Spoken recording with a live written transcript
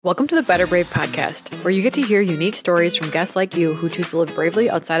Welcome to the Better Brave podcast, where you get to hear unique stories from guests like you who choose to live bravely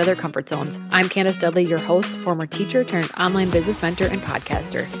outside of their comfort zones. I'm Candace Dudley, your host, former teacher turned online business mentor and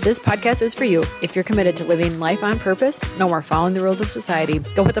podcaster. This podcast is for you if you're committed to living life on purpose, no more following the rules of society.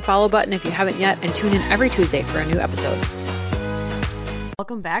 Go hit the follow button if you haven't yet, and tune in every Tuesday for a new episode.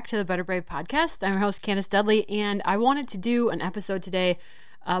 Welcome back to the Better Brave podcast. I'm your host, Candace Dudley, and I wanted to do an episode today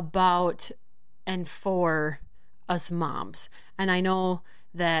about and for us moms. And I know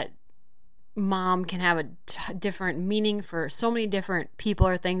that mom can have a different meaning for so many different people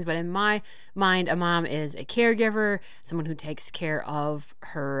or things, but in my mind, a mom is a caregiver, someone who takes care of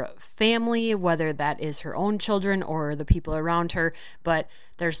her family, whether that is her own children or the people around her. But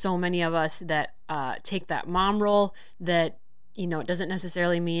there's so many of us that take that mom role that, you know, it doesn't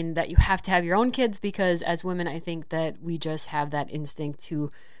necessarily mean that you have to have your own kids, because as women, I think that we just have that instinct to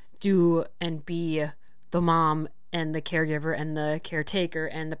do and be the mom and the caregiver and the caretaker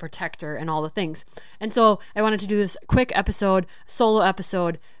and the protector and all the things. And so I wanted to do this quick episode, solo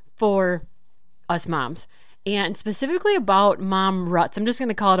episode for us moms, and specifically about mom ruts. I'm just going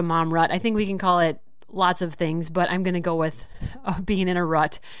to call it a mom rut. I think we can call it lots of things, but I'm going to go with being in a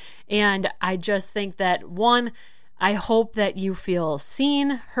rut. And I just think that, one, I hope that you feel seen,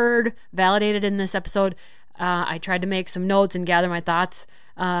 heard, validated in this episode. I tried to make some notes and gather my thoughts.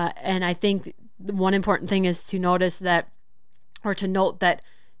 And I think one important thing is to notice that, or to note that,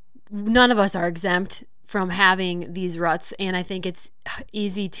 none of us are exempt from having these ruts. And I think it's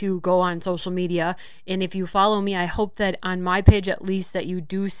easy to go on social media. And if you follow me, I hope that on my page, at least, that you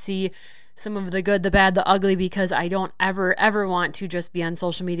do see some of the good, the bad, the ugly, because I don't ever want to just be on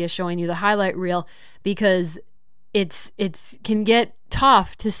social media showing you the highlight reel, because it's can get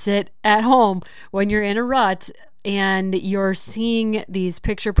tough to sit at home when you're in a rut and you're seeing these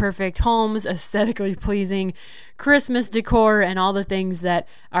picture perfect homes, aesthetically pleasing Christmas decor, and all the things that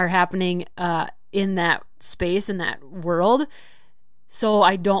are happening in that space, in that world. So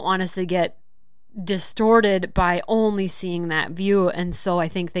I don't want us to get distorted by only seeing that view. And so I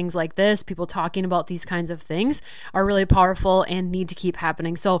think things like this, people talking about these kinds of things, are really powerful and need to keep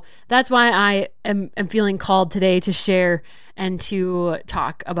happening. So that's why I am feeling called today to share and to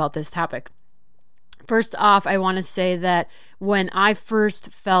talk about this topic. First off, I want to say that when I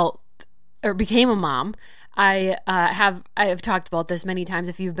first felt or became a mom, I have talked about this many times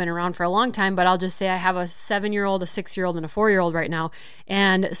if you've been around for a long time, but I'll just say I have a 7-year-old, a 6-year-old, and a 4-year-old right now.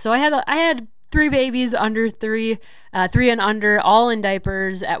 And so I had 3 babies under 3 and under, all in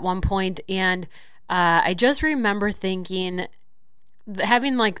diapers at one point. And I just remember thinking,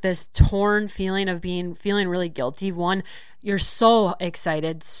 having like this torn feeling of feeling really guilty. One, you're so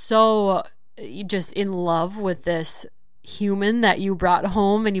excited, so just in love with this human that you brought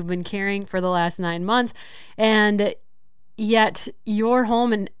home and you've been carrying for the last 9 months. And yet you're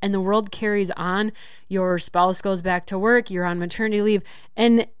home and the world carries on. Your spouse goes back to work. You're on maternity leave.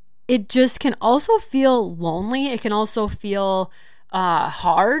 And it just can also feel lonely. It can also feel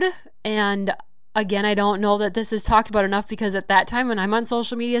hard. And again, I don't know that this is talked about enough, because at that time when I'm on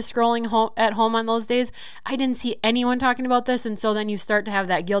social media scrolling at home on those days, I didn't see anyone talking about this. And so then you start to have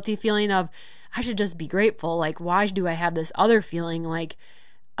that guilty feeling of, I should just be grateful. Like, why do I have this other feeling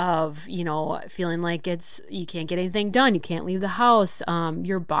of, you know, feeling like you can't get anything done. You can't leave the house.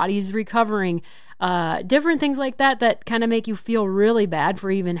 Your body's recovering. Different things like that kind of make you feel really bad for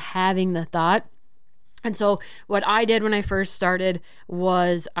even having the thought. And so what I did when I first started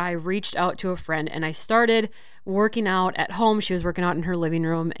was I reached out to a friend and I started working out at home. She was working out in her living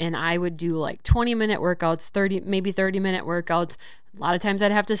room, and I would do like 20-minute workouts, 30-minute workouts. A lot of times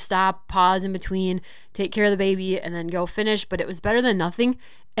I'd have to stop, pause in between, take care of the baby, and then go finish, but it was better than nothing.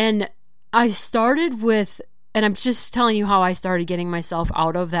 And I started with, and I'm just telling you how I started getting myself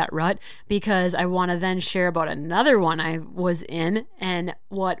out of that rut, because I want to then share about another one I was in and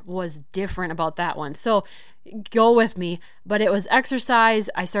what was different about that one. So go with me. But it was exercise.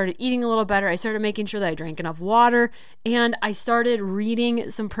 I started eating a little better. I started making sure that I drank enough water, and I started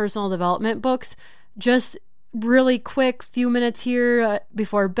reading some personal development books, just really quick, few minutes here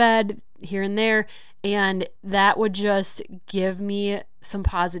before bed, here and there. And that would just give me some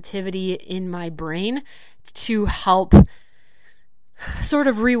positivity in my brain to help sort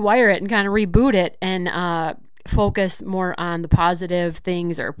of rewire it and kind of reboot it, and focus more on the positive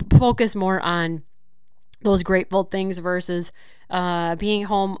things, or focus more on those grateful things, versus being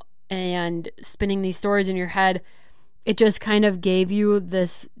home and spinning these stories in your head. It just kind of gave you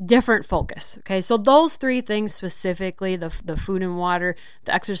this different focus. Okay, so those 3 things specifically, the food and water,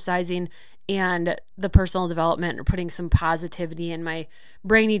 the exercising, and the personal development, or putting some positivity in my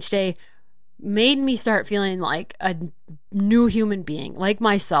brain each day, made me start feeling like a new human being, like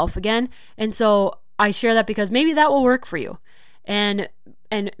myself again. And so I share that because maybe that will work for you. And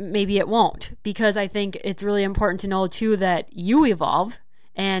maybe it won't, because I think it's really important to know too that you evolve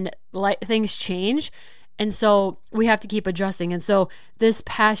and things change. And so we have to keep adjusting. And so this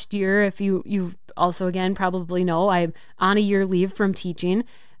past year, if you also again probably know, I'm on a year leave from teaching,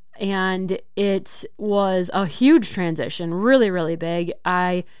 and it was a huge transition, really, really big.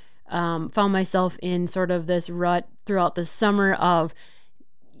 I found myself in sort of this rut throughout the summer of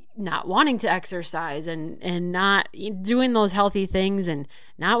not wanting to exercise and not doing those healthy things, and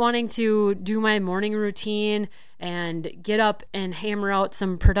not wanting to do my morning routine and get up and hammer out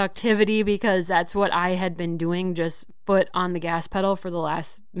some productivity, because that's what I had been doing, just foot on the gas pedal for the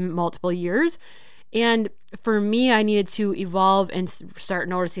last multiple years. And for me, I needed to evolve and start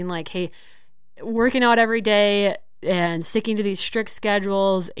noticing like, hey, working out every day and sticking to these strict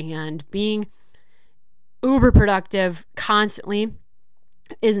schedules and being uber productive constantly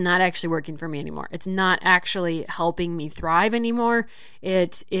is not actually working for me anymore. It's not actually helping me thrive anymore.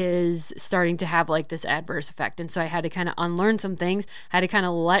 It is starting to have like this adverse effect. And so I had to kind of unlearn some things. I had to kind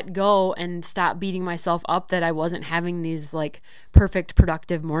of let go and stop beating myself up that I wasn't having these like perfect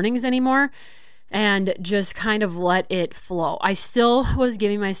productive mornings anymore, and just kind of let it flow. I still was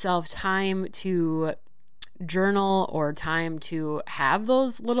giving myself time to journal or time to have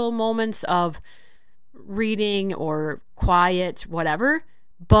those little moments of reading or quiet, whatever.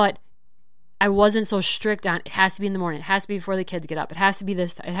 But I wasn't so strict on, it has to be in the morning, it has to be before the kids get up, it has to be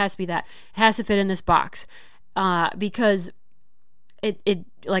this, it has to be that, it has to fit in this box, because it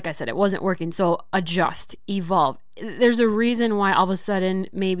like I said, it wasn't working. So adjust, evolve. There's a reason why all of a sudden,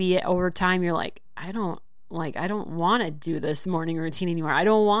 maybe over time, you're like, I don't want to do this morning routine anymore. I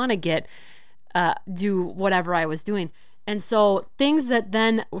don't want to do whatever I was doing. And so things that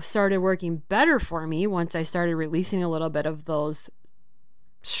then started working better for me once I started releasing a little bit of those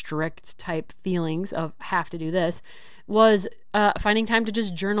strict type feelings of have to do this was finding time to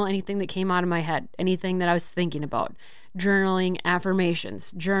just journal anything that came out of my head, anything that I was thinking about, journaling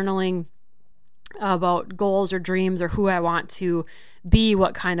affirmations, journaling about goals or dreams or who I want to be,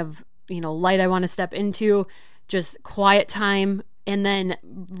 what kind of light I want to step into, just quiet time, and then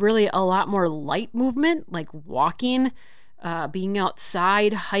really a lot more light movement, like walking, being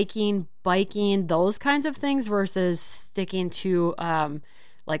outside, hiking, biking, those kinds of things, versus sticking to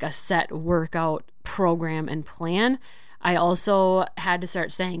like a set workout program and plan. I also had to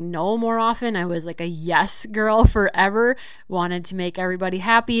start saying no more often. I was like a yes girl forever, wanted to make everybody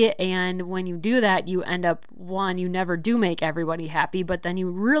happy. And when you do that, you end up, you never do make everybody happy, but then you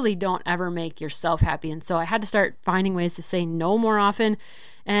really don't ever make yourself happy. And so I had to start finding ways to say no more often.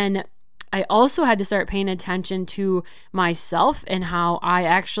 And I also had to start paying attention to myself and how I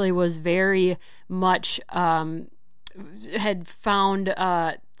actually was very much had found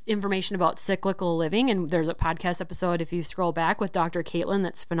information about cyclical living. And there's a podcast episode, if you scroll back, with Dr. Caitlin,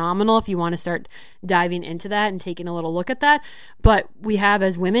 that's phenomenal if you want to start diving into that and taking a little look at that. But we have,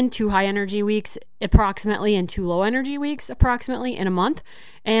 as women, 2 high energy weeks approximately and 2 low energy weeks approximately in a month.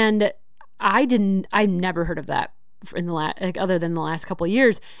 And I never heard of that in the other than the last couple of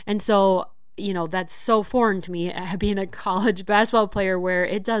years. And so that's so foreign to me, being a college basketball player, where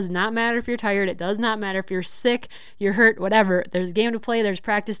it does not matter if you're tired, it does not matter if you're sick, you're hurt, whatever. There's a game to play, there's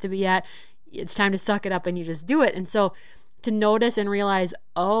practice to be at. It's time to suck it up and you just do it. And so to notice and realize,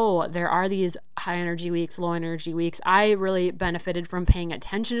 oh, there are these high energy weeks, low energy weeks. I really benefited from paying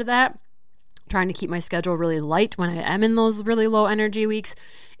attention to that, trying to keep my schedule really light when I am in those really low energy weeks,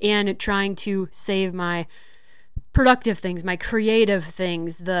 and trying to save my productive things, my creative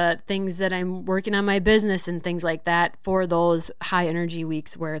things, the things that I'm working on my business and things like that for those high energy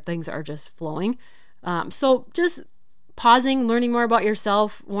weeks where things are just flowing. So just pausing, learning more about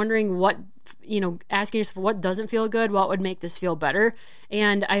yourself, wondering what, asking yourself what doesn't feel good, what would make this feel better.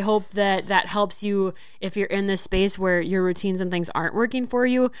 And I hope that helps you if you're in this space where your routines and things aren't working for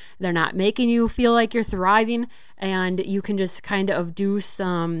you. They're not making you feel like you're thriving, and you can just kind of do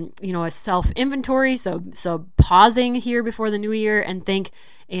some, a self-inventory. So pausing here before the new year and think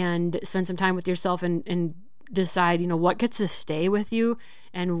and spend some time with yourself and decide, what gets to stay with you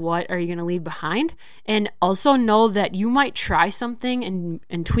and what are you going to leave behind. And also know that you might try something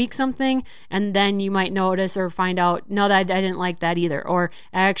and tweak something, and then you might notice or find out, no, that I didn't like that either, or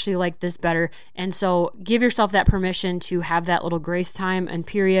I actually like this better. And so give yourself that permission to have that little grace time and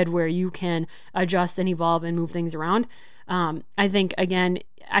period where you can adjust and evolve and move things around. I think, again,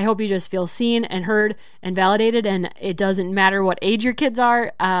 I hope you just feel seen and heard and validated, and it doesn't matter what age your kids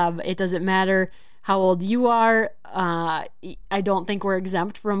are. It doesn't matter how old you are. I don't think we're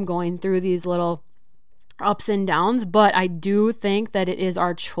exempt from going through these little ups and downs, but I do think that it is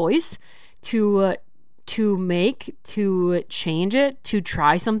our choice to make, to change it, to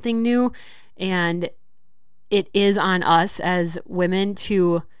try something new. And it is on us as women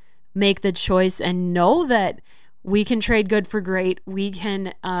to make the choice and know that we can trade good for great. We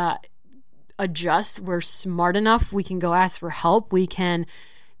can adjust. We're smart enough. We can go ask for help. We can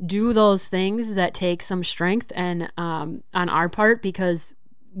do those things that take some strength and on our part, because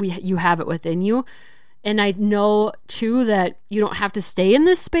you have it within you. And I know too that you don't have to stay in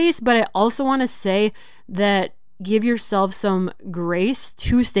this space, but I also want to say that give yourself some grace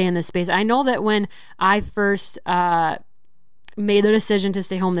to stay in this space. I know that when I first made the decision to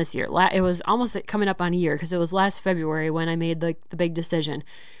stay home this year, it was almost coming up on a year, because it was last February when I made the big decision.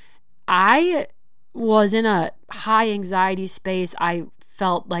 I was in a high anxiety space. I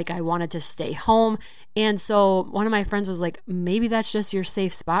felt like I wanted to stay home. And so one of my friends was like, maybe that's just your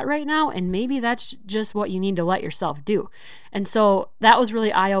safe spot right now. And maybe that's just what you need to let yourself do. And so that was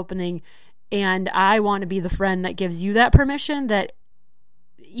really eye-opening. And I want to be the friend that gives you that permission, that,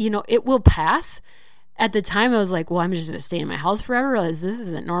 it will pass. At the time I was like, well, I'm just going to stay in my house forever. This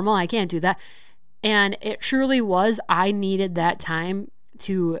isn't normal. I can't do that. And it truly was. I needed that time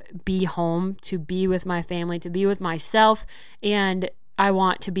to be home, to be with my family, to be with myself. And I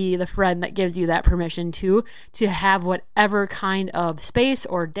want to be the friend that gives you that permission to have whatever kind of space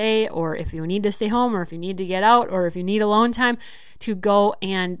or day, or if you need to stay home, or if you need to get out, or if you need alone time, to go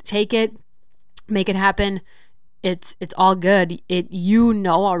and take it, make it happen. It's all good. You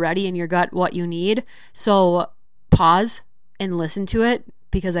know already in your gut what you need. So pause and listen to it,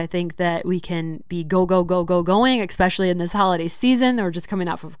 because I think that we can be going, especially in this holiday season, or just coming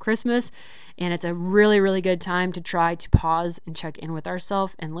off of Christmas. And it's a really, really good time to try to pause and check in with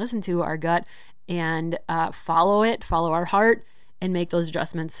ourselves and listen to our gut and follow our heart, and make those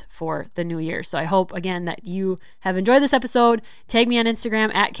adjustments for the new year. So I hope, again, that you have enjoyed this episode. Tag me on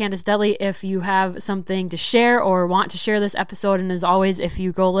Instagram at Candace Dudley if you have something to share or want to share this episode. And as always, if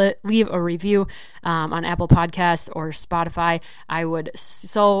you go leave a review on Apple Podcasts or Spotify, I would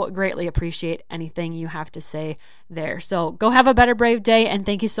so greatly appreciate anything you have to say there. So go have a better, brave day. And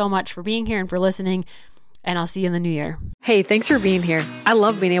thank you so much for being here and for listening. And I'll see you in the new year. Hey, thanks for being here. I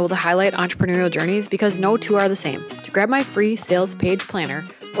love being able to highlight entrepreneurial journeys, because no two are the same. To grab my free sales page planner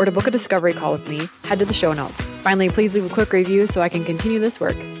or to book a discovery call with me, head to the show notes. Finally, please leave a quick review so I can continue this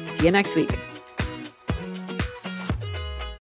work. See you next week.